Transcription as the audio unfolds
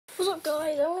What's up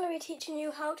guys, I'm going to be teaching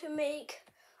you how to make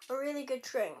a really good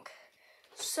drink.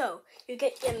 So, you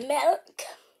get your milk.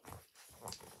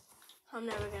 I'm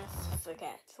never going to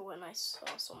forget when I saw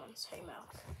someone say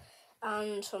milk.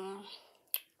 And some,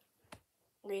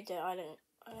 read it, I don't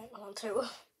want to.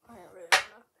 I don't really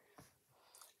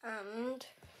want to. And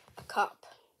a cup.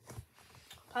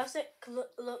 Plastic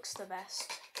looks the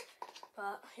best,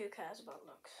 but who cares about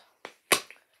looks?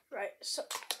 Right, so,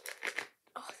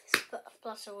 oh, this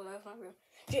splash all over my room.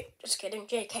 Just kidding,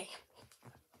 JK.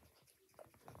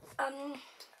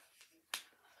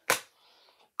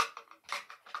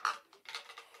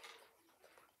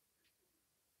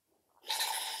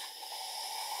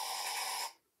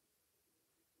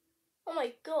 Oh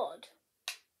my god.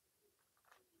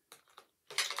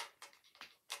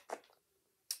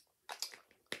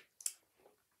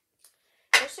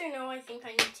 Just so you know, I think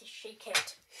I need to shake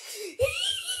it.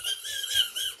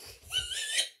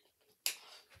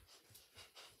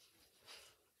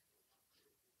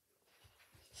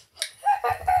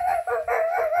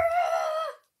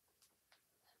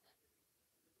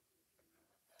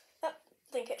 I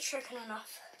think it's shaken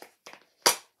enough.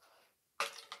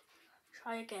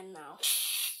 Try again now.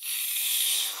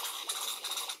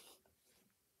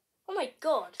 Oh my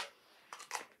god.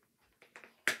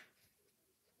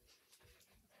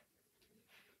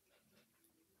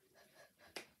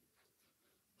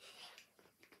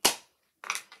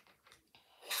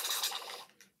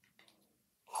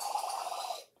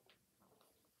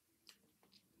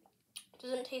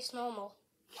 Doesn't taste normal.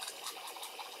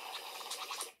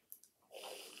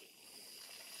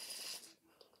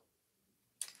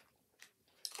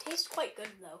 Tastes quite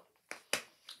good though.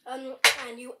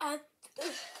 And you add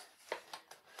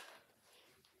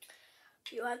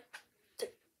the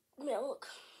milk.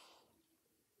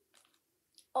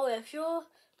 Oh, if you're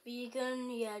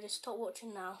vegan, yeah, just stop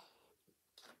watching now.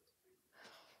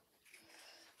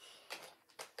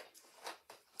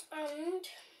 And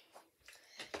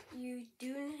you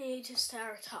do need to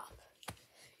stir it up.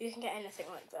 You can get anything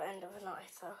like the end of a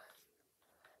knife though.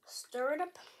 Stir it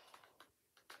up.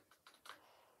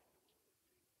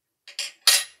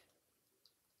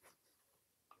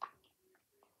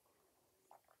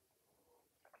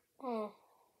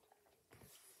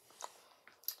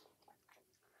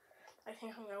 I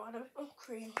think I'm going to add a bit more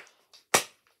cream.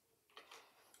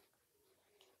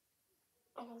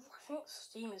 Oh, I think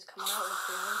steam is coming out of the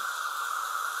cream.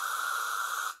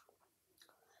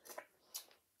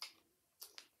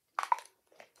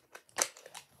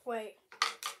 Wait,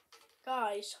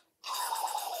 guys,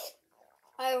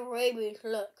 I have rabies,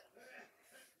 look.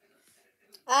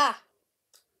 Ah!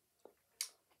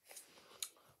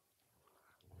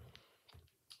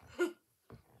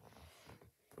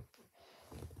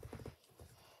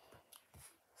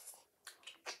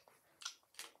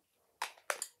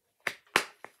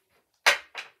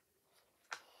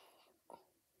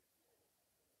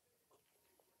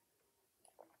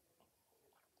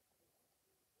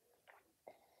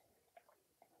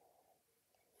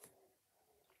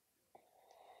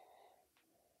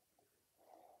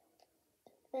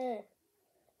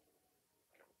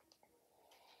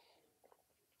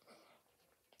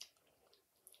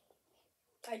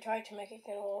 I tried to make it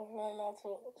get all over my mouth so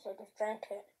it looks like I've drank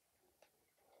it.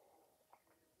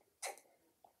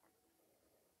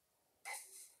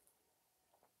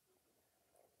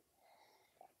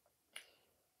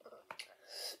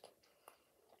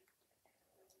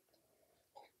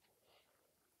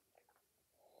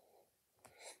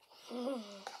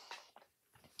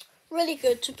 Really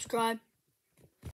good, subscribe.